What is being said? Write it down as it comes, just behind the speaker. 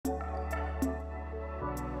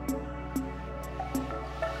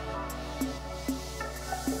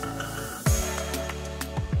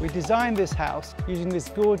We designed this house using this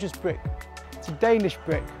gorgeous brick. It's a Danish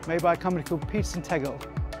brick made by a company called Peterson Tegel.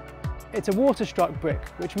 It's a water-struck brick,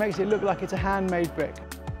 which makes it look like it's a handmade brick.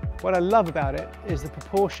 What I love about it is the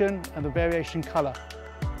proportion and the variation in colour.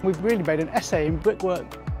 We've really made an essay in brickwork.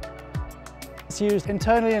 It's used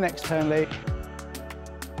internally and externally.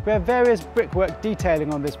 We have various brickwork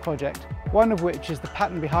detailing on this project, one of which is the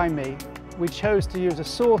pattern behind me. We chose to use a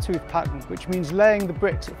sawtooth pattern, which means laying the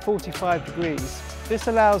bricks at 45 degrees. This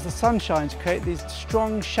allows the sunshine to create these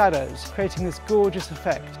strong shadows, creating this gorgeous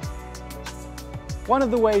effect. One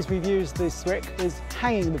of the ways we've used this brick is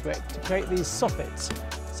hanging the brick to create these soffits.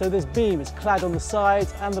 So this beam is clad on the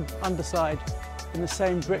sides and the underside in the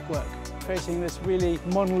same brickwork, creating this really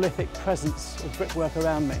monolithic presence of brickwork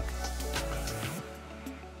around me.